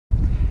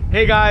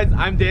Hey guys,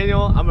 I'm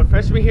Daniel. I'm a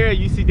freshman here at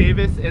UC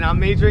Davis and I'm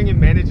majoring in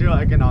managerial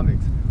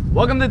economics.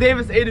 Welcome to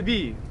Davis A to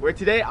B, where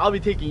today I'll be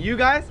taking you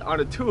guys on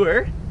a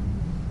tour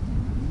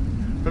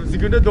from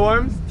Segundo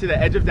dorms to the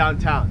edge of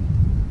downtown.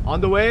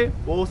 On the way,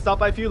 we'll stop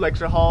by a few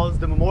lecture halls,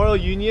 the Memorial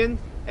Union,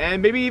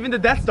 and maybe even the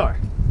Death Star.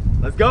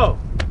 Let's go!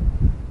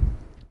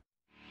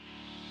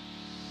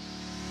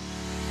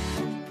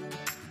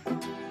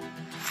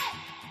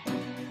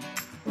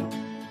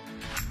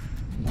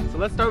 So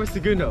let's start with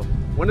Segundo,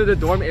 one of the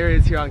dorm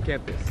areas here on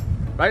campus.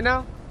 Right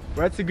now,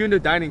 we're at Segundo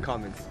Dining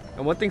Commons,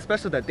 and one thing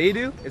special that they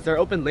do is they're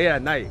open late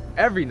at night,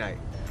 every night.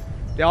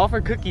 They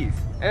offer cookies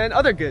and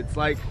other goods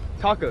like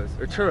tacos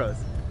or churros.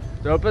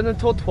 They're open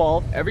until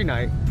 12 every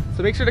night,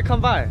 so make sure to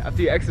come by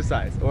after you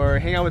exercise or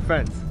hang out with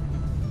friends.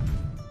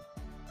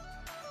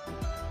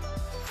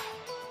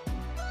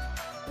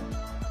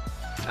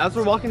 As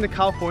we're walking to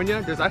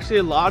California, there's actually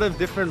a lot of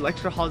different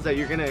lecture halls that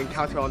you're going to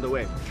encounter on the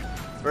way.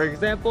 For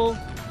example,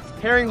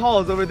 Herring Hall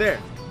is over there.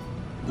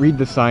 Read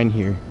the sign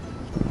here.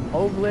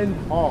 Hoagland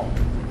Hall.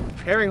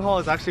 Herring Hall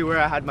is actually where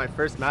I had my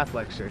first math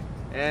lecture,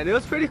 and it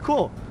was pretty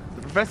cool.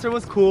 The professor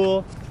was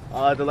cool,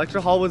 the lecture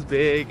hall was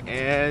big,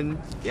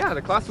 and yeah,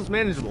 the class was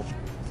manageable.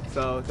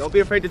 So don't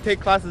be afraid to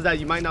take classes that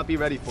you might not be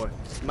ready for.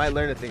 You might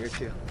learn a thing or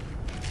two.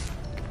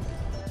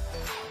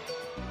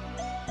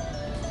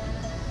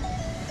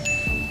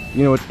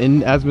 You know what's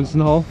in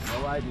Asmunsen Hall?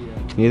 No idea.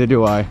 Neither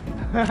do I.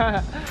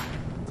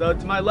 So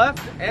to my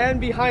left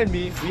and behind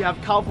me, we have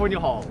California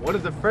Hall, one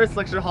of the first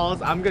lecture halls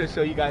I'm going to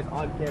show you guys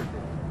on campus.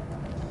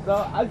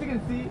 So as you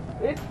can see,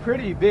 it's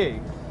pretty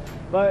big.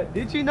 But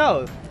did you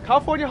know,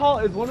 California Hall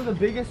is one of the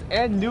biggest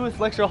and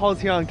newest lecture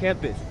halls here on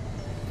campus.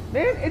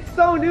 Man, it's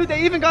so new,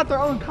 they even got their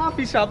own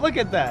coffee shop, look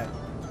at that.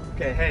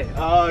 Okay, hey,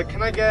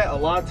 can I get a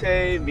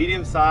latte,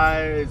 medium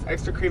size,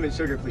 extra cream and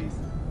sugar, please?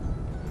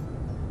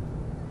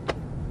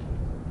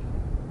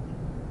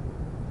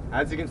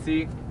 As you can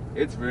see,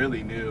 it's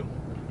really new.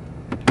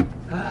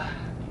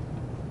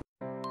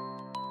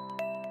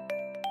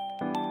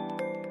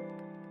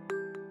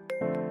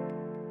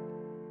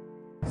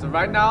 So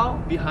right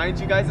now, behind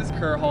you guys is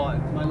Kerr Hall,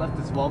 and to my left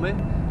is Wellman.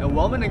 And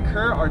Wellman and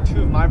Kerr are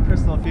two of my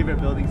personal favorite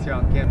buildings here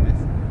on campus.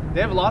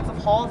 They have lots of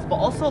halls, but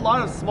also a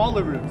lot of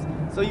smaller rooms.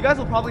 So you guys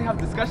will probably have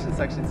discussion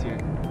sections here.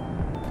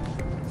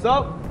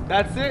 So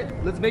that's it.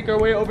 Let's make our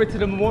way over to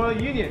the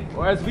Memorial Union,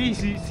 or as we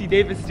UC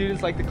Davis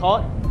students like to call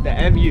it,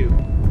 the MU.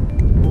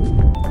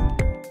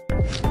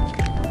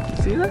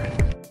 See that?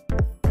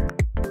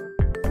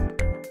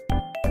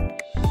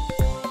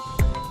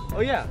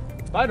 Oh yeah,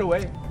 by the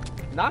way,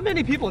 not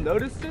many people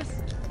notice this,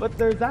 but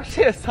there's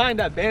actually a sign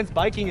that bans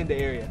biking in the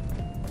area.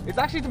 It's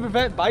actually to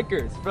prevent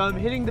bikers from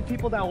hitting the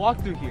people that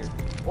walk through here,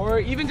 or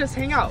even just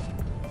hang out.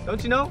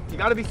 Don't you know? You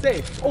gotta be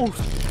safe. Oh,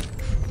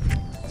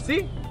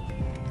 see?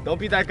 Don't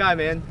be that guy,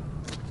 man.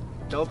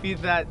 Don't be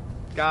that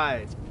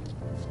guy.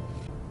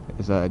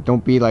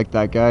 Don't be like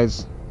that,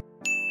 guys.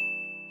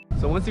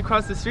 So once you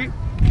cross the street,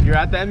 you're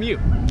at the MU.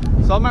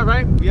 So on my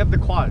right, we have the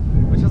quad,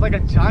 which is like a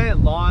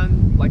giant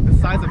lawn, like the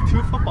size of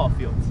 2 football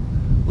fields.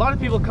 A lot of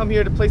people come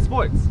here to play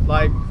sports,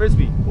 like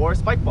frisbee or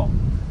spike ball.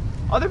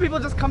 Other people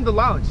just come to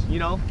lounge, you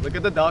know, look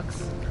at the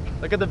ducks,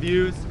 look at the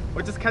views,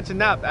 or just catch a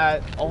nap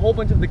at a whole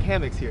bunch of the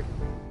hammocks here.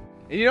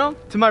 And you know,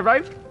 to my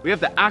right, we have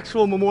the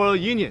actual Memorial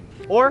Union,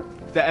 or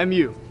the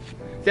MU.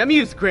 The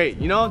MU is great,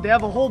 you know, they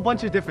have a whole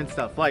bunch of different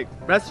stuff, like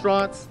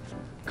restaurants,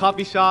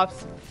 coffee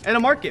shops, and a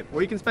market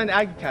where you can spend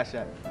Aggie cash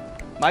at.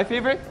 My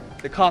favorite,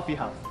 the coffee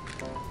house.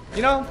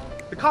 You know,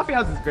 the coffee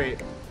house is great.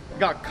 We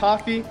got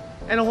coffee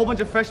and a whole bunch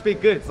of fresh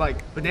baked goods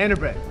like banana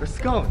bread or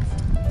scones.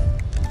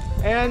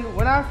 And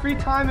when I have free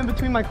time in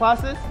between my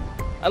classes,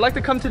 I like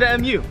to come to the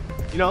MU.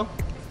 You know,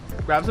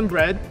 grab some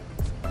bread,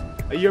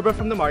 a yerba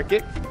from the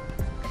market,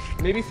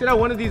 maybe sit at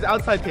one of these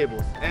outside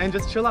tables and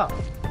just chill out.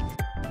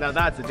 Now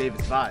that's a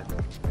Davis vibe.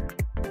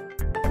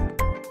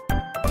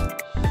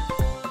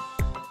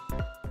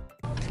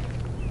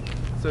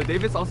 So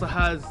Davis also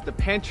has the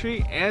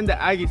pantry and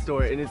the Aggie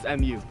store in its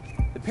MU.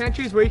 The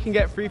pantry is where you can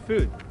get free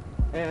food,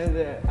 and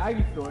the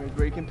Aggie store is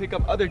where you can pick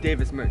up other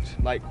Davis merch,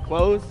 like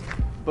clothes,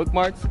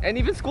 bookmarks, and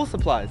even school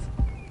supplies.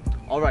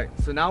 Alright,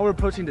 so now we're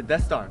approaching the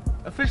Death Star,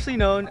 officially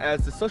known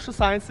as the Social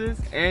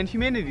Sciences and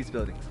Humanities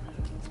buildings.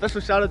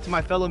 Special shout out to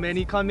my fellow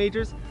Man-Econ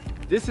majors.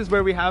 This is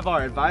where we have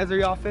our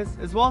advisory office,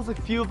 as well as a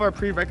few of our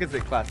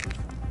prerequisite classes.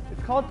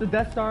 It's called the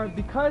Death Star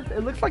because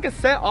it looks like a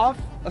set off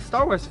a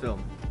Star Wars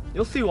film.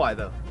 You'll see why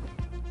though.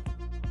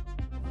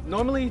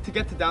 Normally, to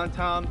get to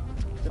downtown,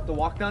 you have to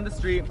walk down the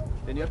street,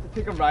 then you have to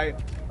take a right,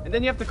 and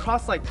then you have to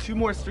cross like 2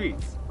 more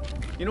streets.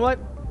 You know what?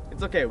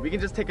 It's okay, we can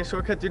just take a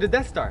shortcut through the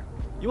Death Star.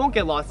 You won't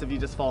get lost if you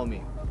just follow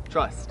me.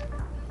 Trust.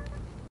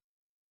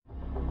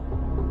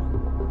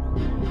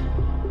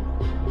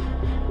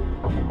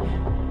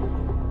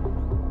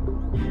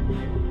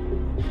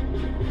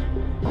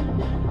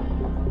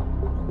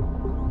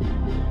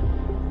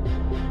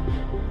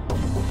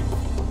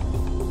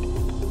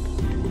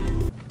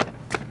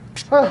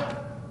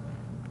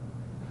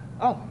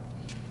 Oh,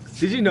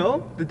 did you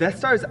know the Death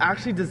Star is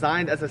actually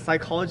designed as a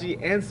psychology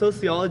and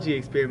sociology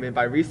experiment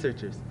by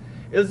researchers?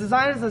 It was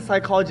designed as a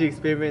psychology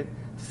experiment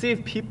to see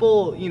if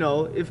people,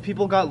 if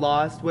people got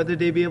lost, whether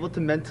they'd be able to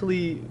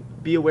mentally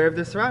be aware of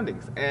their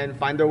surroundings and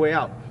find their way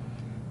out.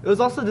 It was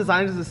also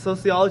designed as a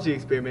sociology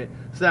experiment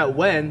so that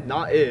when,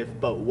 not if,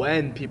 but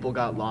when people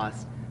got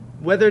lost,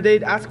 whether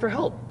they'd ask for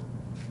help.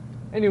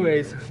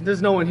 Anyways,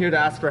 there's no one here to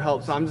ask for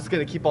help, so I'm just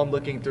gonna keep on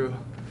looking through.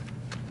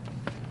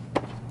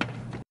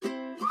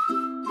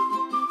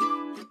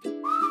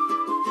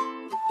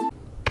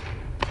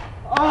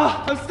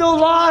 Oh, I'm still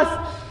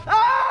lost!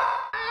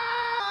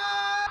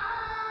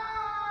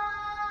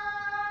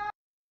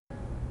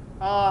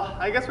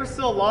 I guess we're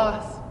still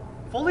lost.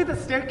 If only the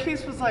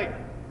staircase was like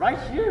right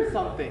here or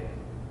something.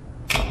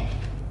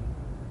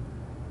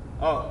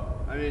 Oh,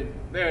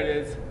 there it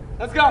is.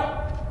 Let's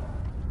go!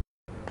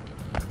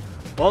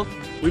 Well,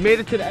 we made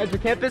it to the edge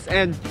of campus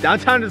and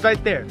downtown is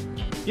right there.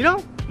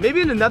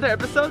 Maybe in another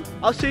episode,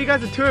 I'll show you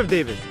guys a tour of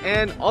Davis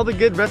and all the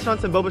good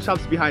restaurants and boba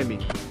shops behind me.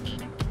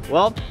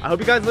 Well, I hope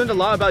you guys learned a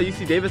lot about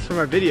UC Davis from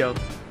our video.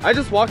 I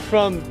just walked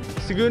from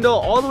Segundo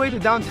all the way to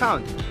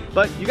downtown,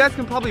 but you guys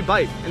can probably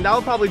bike, and that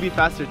will probably be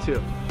faster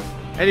too.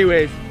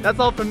 Anyways, that's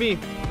all from me,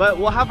 but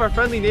we'll have our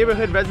friendly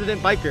neighborhood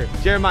resident biker,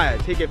 Jeremiah,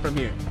 take it from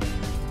here.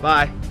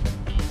 Bye.